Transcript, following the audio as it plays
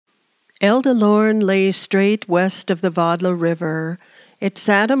Eldalorn lay straight west of the Vodla River. It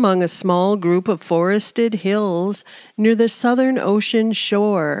sat among a small group of forested hills near the southern ocean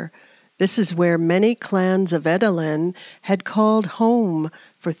shore. This is where many clans of Edalan had called home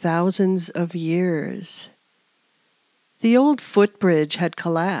for thousands of years. The old footbridge had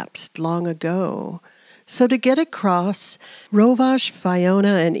collapsed long ago, so to get across, Rovash,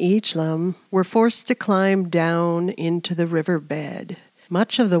 Fiona, and Ijlam were forced to climb down into the riverbed.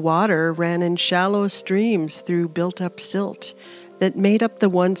 Much of the water ran in shallow streams through built-up silt that made up the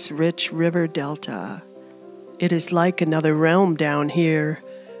once rich river delta. "It is like another realm down here,"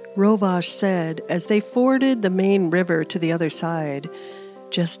 Rovash said as they forded the main river to the other side.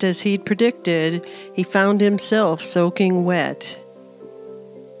 Just as he'd predicted, he found himself soaking wet.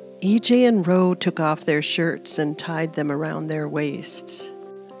 EJ and Ro took off their shirts and tied them around their waists.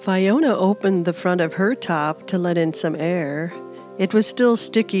 Fiona opened the front of her top to let in some air. It was still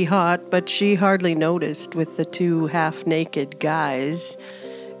sticky hot, but she hardly noticed with the two half-naked guys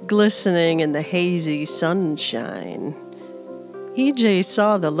glistening in the hazy sunshine. EJ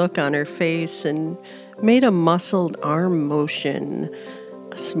saw the look on her face and made a muscled arm motion.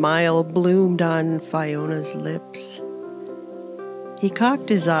 A smile bloomed on Fiona's lips. He cocked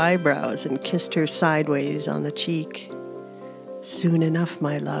his eyebrows and kissed her sideways on the cheek. "Soon enough,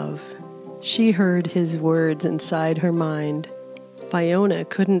 my love." She heard his words inside her mind. Fiona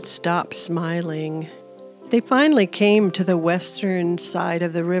couldn't stop smiling. They finally came to the western side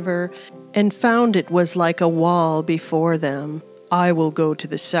of the river and found it was like a wall before them. "I will go to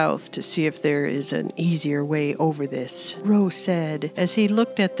the south to see if there is an easier way over this," Ro said as he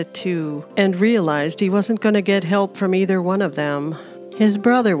looked at the two and realized he wasn't going to get help from either one of them. His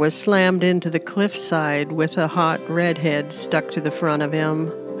brother was slammed into the cliffside with a hot redhead stuck to the front of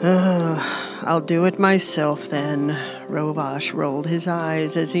him. I'll do it myself then." Rovash rolled his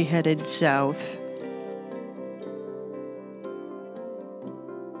eyes as he headed south.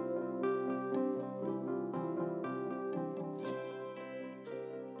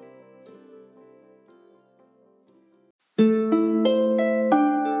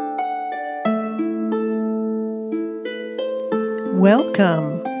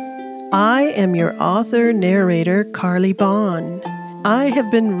 Welcome. I am your author-narrator, Carly Bond. I have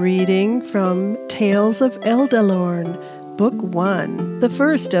been reading from Tales of Eldalorn, Book 1, the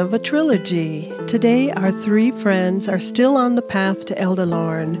first of a trilogy. Today, our three friends are still on the path to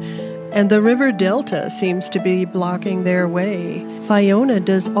Eldalorn, and the river delta seems to be blocking their way. Fiona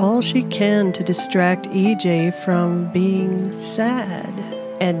does all she can to distract EJ from being sad.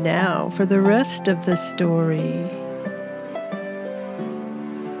 And now for the rest of the story.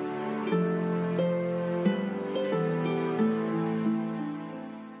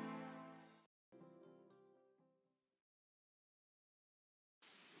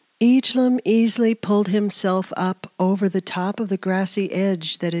 Ijlam easily pulled himself up over the top of the grassy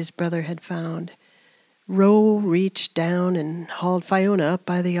edge that his brother had found. Ro reached down and hauled Fiona up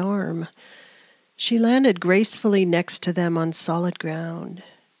by the arm. She landed gracefully next to them on solid ground.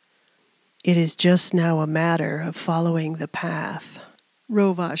 "It is just now a matter of following the path."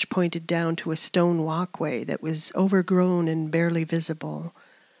 Rovash pointed down to a stone walkway that was overgrown and barely visible.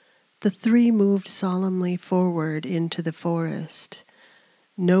 The three moved solemnly forward into the forest.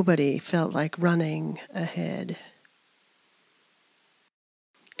 Nobody felt like running ahead.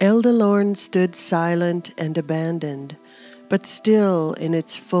 Eldalorn stood silent and abandoned, but still in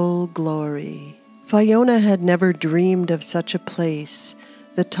its full glory. Fiona had never dreamed of such a place.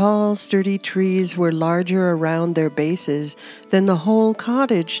 The tall, sturdy trees were larger around their bases than the whole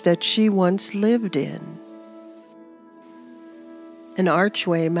cottage that she once lived in. An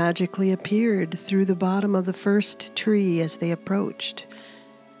archway magically appeared through the bottom of the first tree as they approached.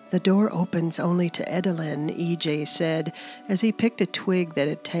 "The door opens only to Edalan," EJ said, as he picked a twig that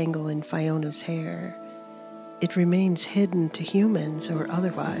had tangled in Fiona's hair. "It remains hidden to humans or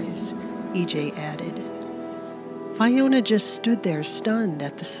otherwise," EJ added. Fiona just stood there stunned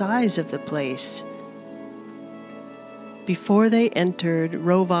at the size of the place. Before they entered,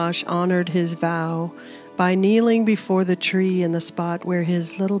 Rovash honored his vow by kneeling before the tree in the spot where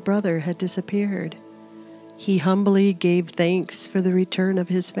his little brother had disappeared. He humbly gave thanks for the return of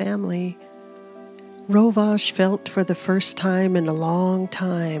his family. Rovash felt for the first time in a long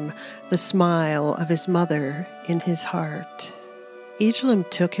time the smile of his mother in his heart. Ijlam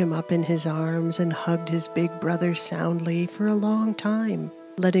took him up in his arms and hugged his big brother soundly for a long time,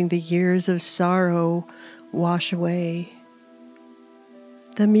 letting the years of sorrow wash away.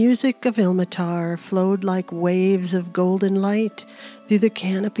 The music of Ilmatar flowed like waves of golden light through the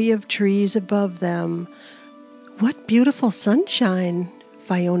canopy of trees above them. "What beautiful sunshine!"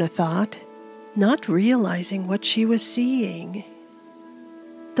 Fiona thought, not realizing what she was seeing.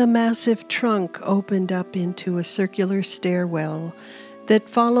 The massive trunk opened up into a circular stairwell that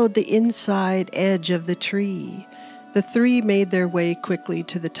followed the inside edge of the tree. The three made their way quickly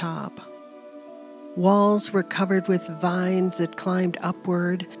to the top. Walls were covered with vines that climbed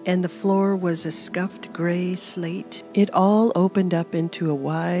upward, and the floor was a scuffed gray slate. It all opened up into a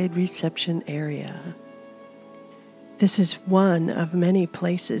wide reception area. This is one of many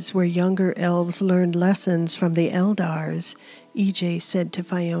places where younger elves learned lessons from the Eldars, EJ said to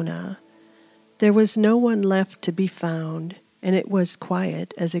Fiona. There was no one left to be found, and it was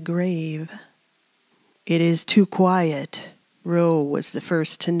quiet as a grave. It is too quiet, Ro was the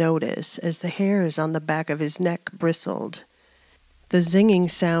first to notice as the hairs on the back of his neck bristled. The zinging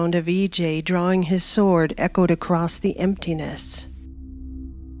sound of EJ drawing his sword echoed across the emptiness.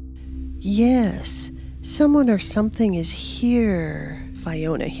 Yes, someone or something is here,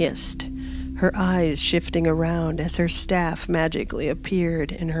 Fiona hissed, her eyes shifting around as her staff magically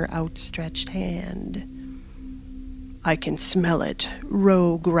appeared in her outstretched hand. I can smell it,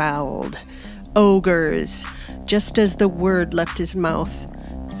 Ro growled. Ogres! Just as the word left his mouth,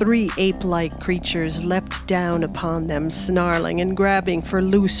 3 ape-like creatures leapt down upon them, snarling and grabbing for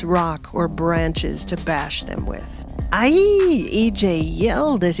loose rock or branches to bash them with. Aye! EJ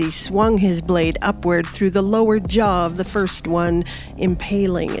yelled as he swung his blade upward through the lower jaw of the first one,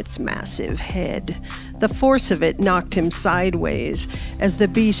 impaling its massive head. The force of it knocked him sideways as the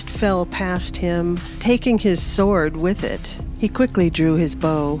beast fell past him, taking his sword with it. He quickly drew his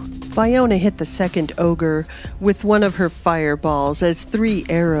bow. Fiona hit the second ogre with one of her fireballs as 3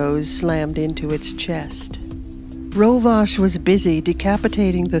 arrows slammed into its chest. Rovash was busy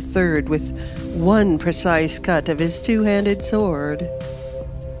decapitating the third with one precise cut of his 2-handed sword.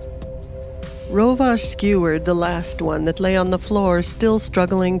 Rovash skewered the last one that lay on the floor, still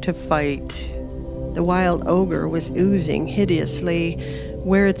struggling to fight. The wild ogre was oozing hideously.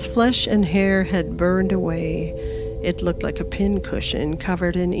 Where its flesh and hair had burned away, it looked like a pincushion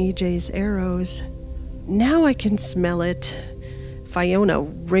covered in EJ's arrows. Now I can smell it. Fiona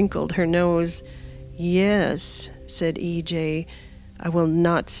wrinkled her nose. Yes, said EJ. I will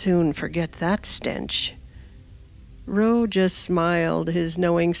not soon forget that stench. Ro just smiled his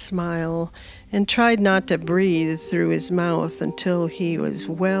knowing smile and tried not to breathe through his mouth until he was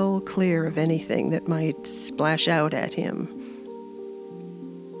well clear of anything that might splash out at him.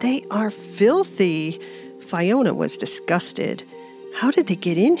 They are filthy! Fiona was disgusted. How did they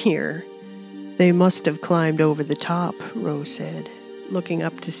get in here? They must have climbed over the top, Ro said, looking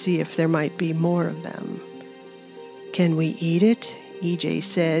up to see if there might be more of them. Can we eat it? EJ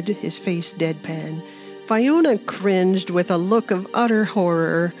said, his face deadpan. Fiona cringed with a look of utter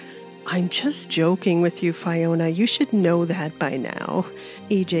horror. I'm just joking with you, Fiona. You should know that by now.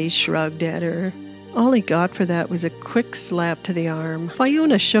 EJ shrugged at her. All he got for that was a quick slap to the arm.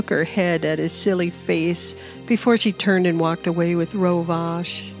 Fiona shook her head at his silly face before she turned and walked away with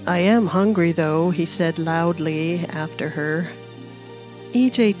Rovash. I am hungry, though, he said loudly after her.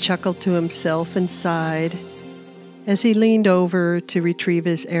 EJ chuckled to himself and sighed as he leaned over to retrieve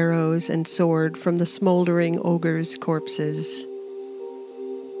his arrows and sword from the smoldering ogre's corpses.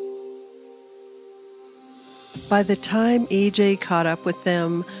 By the time EJ caught up with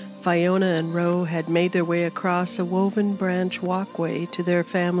them, Fiona and Ro had made their way across a woven branch walkway to their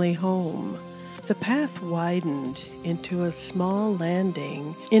family home. The path widened into a small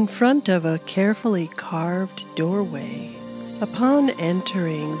landing in front of a carefully carved doorway. Upon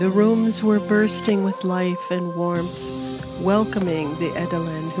entering, the rooms were bursting with life and warmth, welcoming the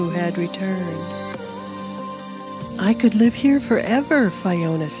Edelin who had returned. I could live here forever,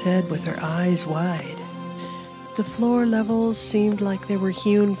 Fiona said with her eyes wide. The floor levels seemed like they were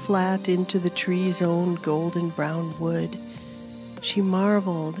hewn flat into the tree's own golden brown wood. She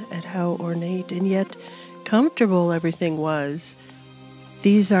marveled at how ornate and yet comfortable everything was.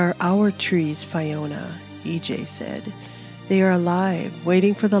 These are our trees, Fiona, EJ said. They are alive,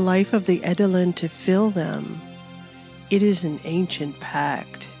 waiting for the life of the Edelin to fill them. It is an ancient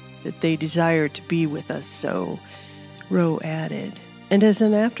pact that they desire to be with us so, Ro added. And as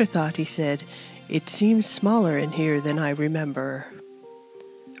an afterthought, he said, it seems smaller in here than I remember.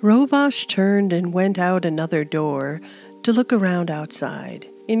 Rovash turned and went out another door to look around outside,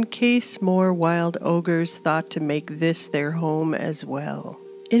 in case more wild ogres thought to make this their home as well.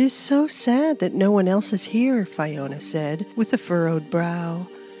 It is so sad that no one else is here, Fiona said, with a furrowed brow.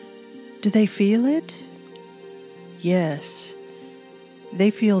 Do they feel it? Yes. They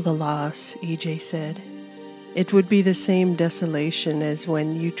feel the loss, EJ said. It would be the same desolation as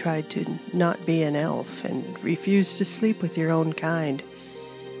when you tried to not be an elf and refused to sleep with your own kind.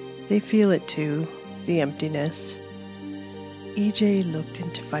 They feel it too, the emptiness. EJ looked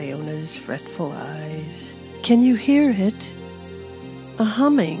into Fiona's fretful eyes. Can you hear it? A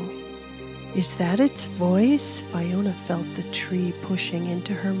humming. Is that its voice? Fiona felt the tree pushing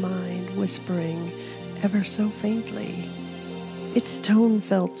into her mind, whispering ever so faintly. Its tone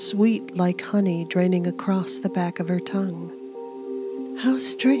felt sweet like honey draining across the back of her tongue. How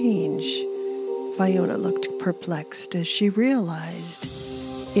strange. Fiona looked perplexed as she realized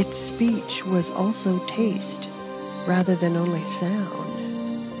its speech was also taste rather than only sound.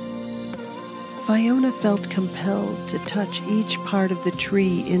 Fiona felt compelled to touch each part of the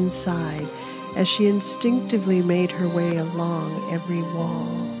tree inside as she instinctively made her way along every wall,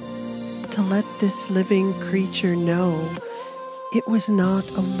 to let this living creature know it was not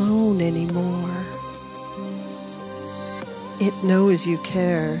alone anymore. It knows you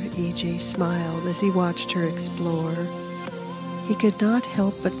care, EJ smiled as he watched her explore. He could not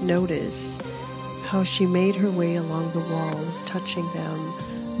help but notice how she made her way along the walls, touching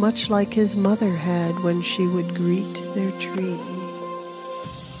them, much like his mother had when she would greet their tree.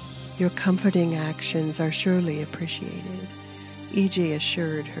 Your comforting actions are surely appreciated, EJ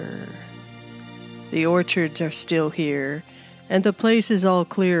assured her. The orchards are still here, and the place is all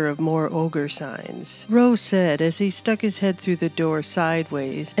clear of more ogre signs, Rose said as he stuck his head through the door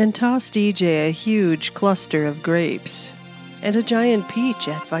sideways and tossed EJ a huge cluster of grapes and a giant peach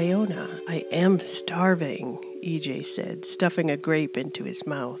at Fiona. I am starving, EJ said, stuffing a grape into his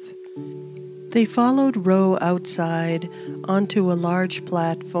mouth. They followed Ro outside onto a large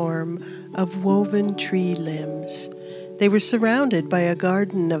platform of woven tree limbs. They were surrounded by a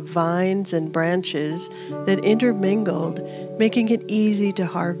garden of vines and branches that intermingled, making it easy to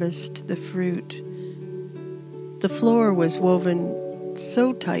harvest the fruit. The floor was woven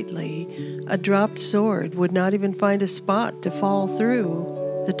so tightly, a dropped sword would not even find a spot to fall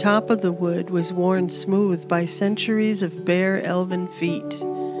through. The top of the wood was worn smooth by centuries of bare elven feet.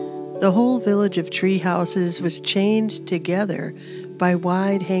 The whole village of tree houses was chained together by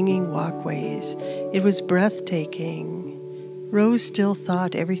wide hanging walkways. It was breathtaking. Rose still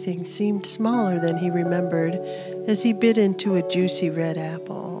thought everything seemed smaller than he remembered as he bit into a juicy red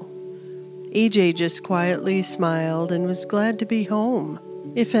apple. EJ just quietly smiled and was glad to be home,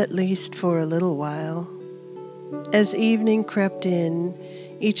 if at least for a little while. As evening crept in,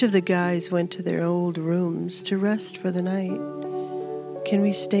 each of the guys went to their old rooms to rest for the night. Can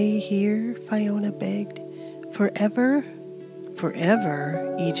we stay here? Fiona begged. Forever?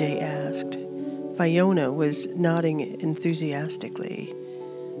 Forever? EJ asked. Fiona was nodding enthusiastically.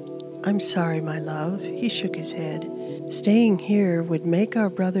 I'm sorry, my love. He shook his head. Staying here would make our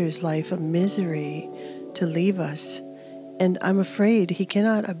brother's life a misery to leave us, and I'm afraid he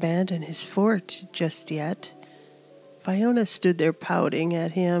cannot abandon his fort just yet. Fiona stood there pouting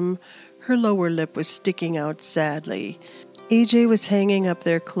at him. Her lower lip was sticking out sadly. EJ was hanging up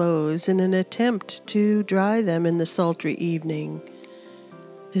their clothes in an attempt to dry them in the sultry evening.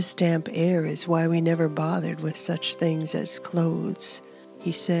 This damp air is why we never bothered with such things as clothes,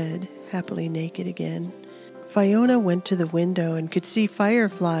 he said, happily naked again. Fiona went to the window and could see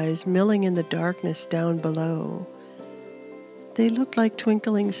fireflies milling in the darkness down below. They looked like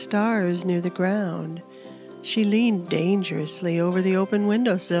twinkling stars near the ground. She leaned dangerously over the open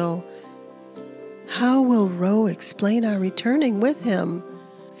windowsill. How will Ro explain our returning with him?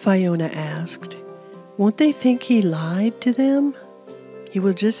 Fiona asked. Won't they think he lied to them? He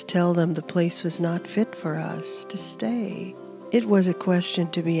will just tell them the place was not fit for us to stay. It was a question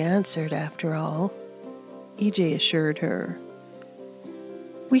to be answered, after all, EJ assured her.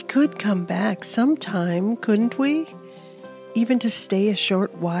 We could come back sometime, couldn't we? Even to stay a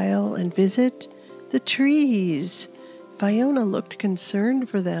short while and visit the trees. Fiona looked concerned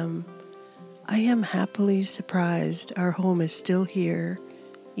for them. I am happily surprised our home is still here,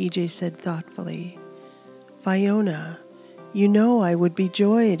 EJ said thoughtfully. Fiona, you know I would be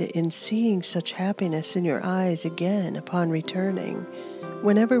joyed in seeing such happiness in your eyes again upon returning,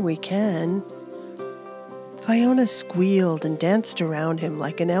 whenever we can. Fiona squealed and danced around him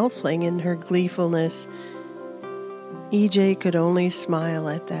like an elfling in her gleefulness. EJ could only smile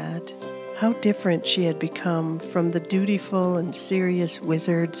at that. How different she had become from the dutiful and serious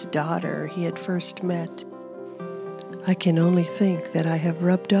wizard's daughter he had first met. I can only think that I have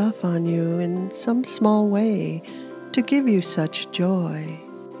rubbed off on you in some small way to give you such joy,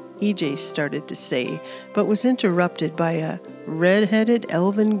 EJ started to say, but was interrupted by a red-headed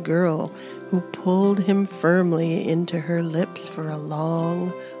elven girl who pulled him firmly into her lips for a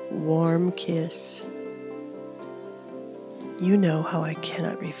long, warm kiss. You know how I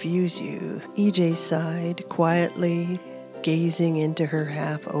cannot refuse you, EJ sighed quietly, gazing into her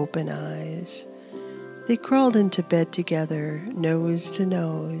half-open eyes. They crawled into bed together, nose to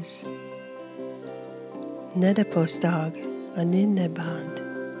nose. Nedapostag anineband.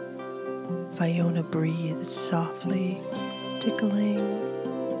 Fiona breathed softly, tickling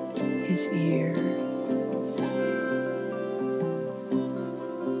his ear.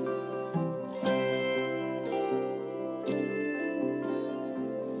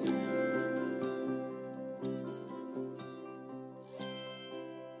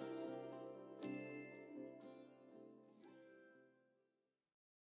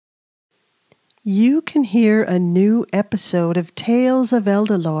 You can hear a new episode of Tales of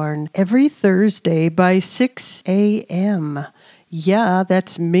Eldalorn every Thursday by 6 a.m. Yeah,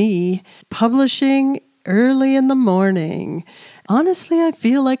 that's me, publishing early in the morning. Honestly, I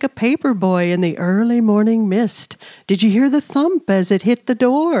feel like a paperboy in the early morning mist. Did you hear the thump as it hit the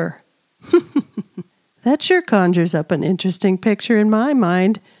door? That sure conjures up an interesting picture in my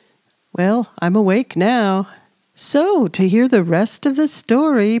mind. Well, I'm awake now. So, to hear the rest of the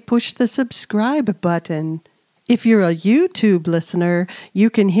story, push the subscribe button. If you're a YouTube listener, you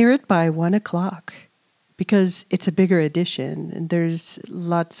can hear it by 1 o'clock because it's a bigger edition and there's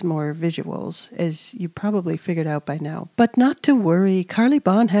lots more visuals, as you probably figured out by now. But not to worry, Carly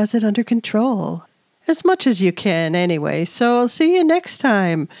Bond has it under control. As much as you can, anyway. So I'll see you next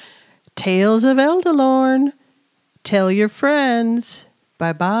time. Tales of Eldalorn. Tell your friends.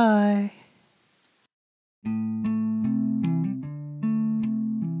 Bye-bye.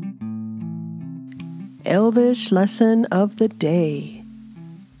 Elvish lesson of the day.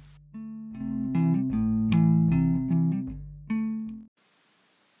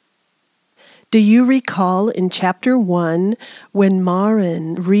 Do you recall in chapter 1 when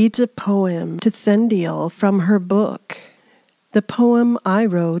Marin reads a poem to Thendiel from her book? The poem I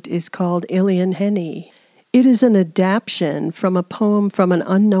wrote is called Ilian Henny. It is an adaptation from a poem from an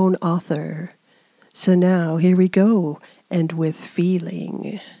unknown author. So now here we go, and with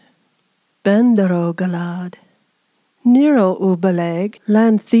feeling. Bendero galad. Nero ubeleg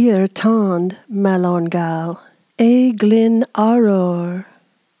lanthier tond malongal. E glyn aror.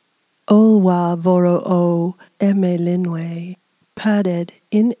 Olwa voro o emelinwe. Padded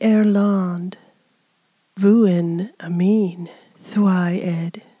in Erland. Vuin amin. Thwy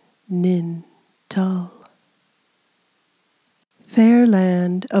ed nin tull. Fair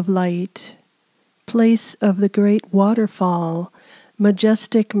land of light, place of the great waterfall,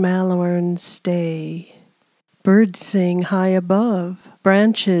 majestic Malorn stay. Birds sing high above,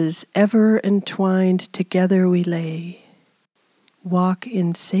 branches ever entwined together we lay. Walk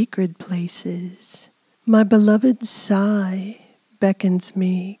in sacred places, my beloved sigh beckons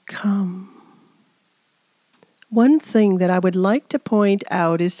me, come. One thing that I would like to point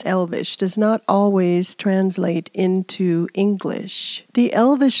out is Elvish does not always translate into English. The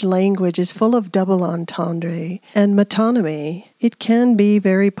Elvish language is full of double entendre and metonymy. It can be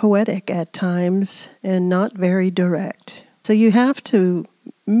very poetic at times and not very direct. So you have to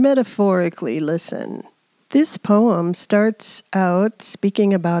metaphorically listen. This poem starts out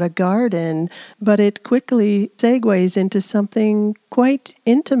speaking about a garden, but it quickly segues into something quite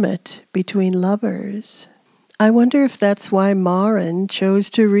intimate between lovers. I wonder if that's why Marin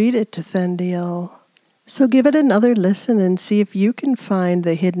chose to read it to Thendiel. So give it another listen and see if you can find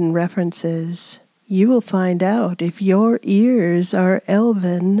the hidden references. You will find out if your ears are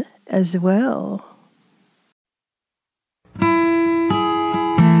elven as well.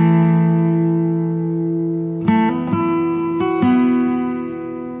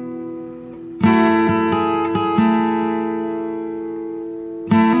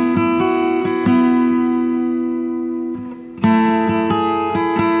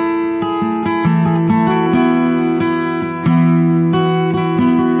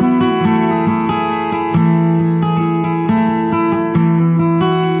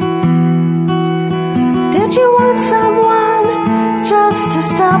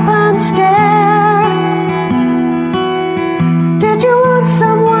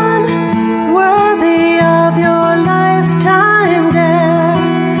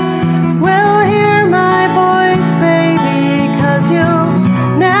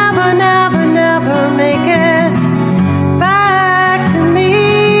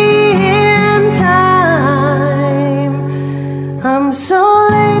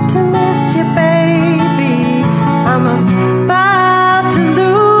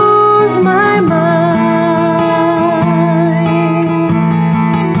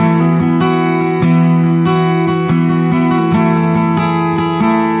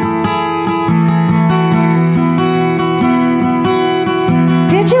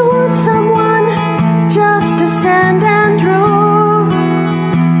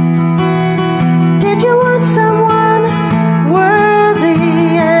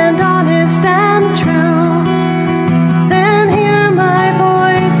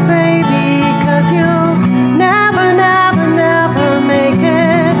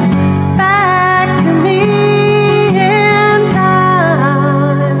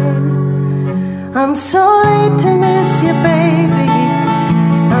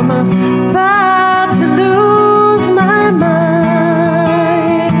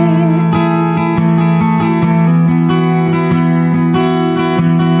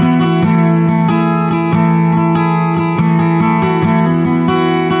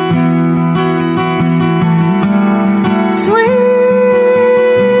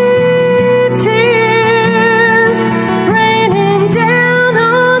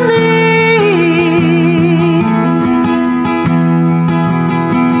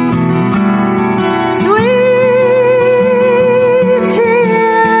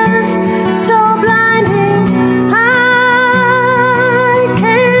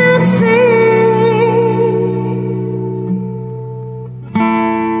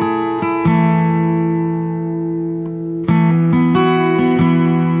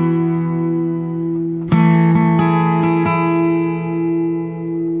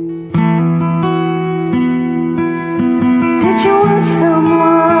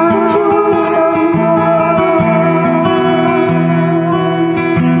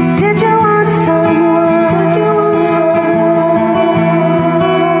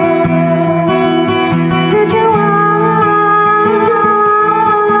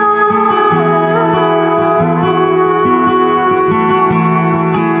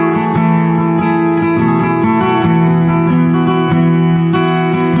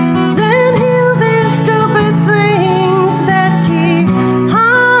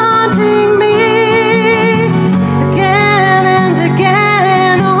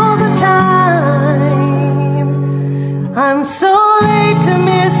 I'm so late to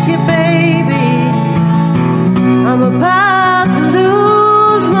miss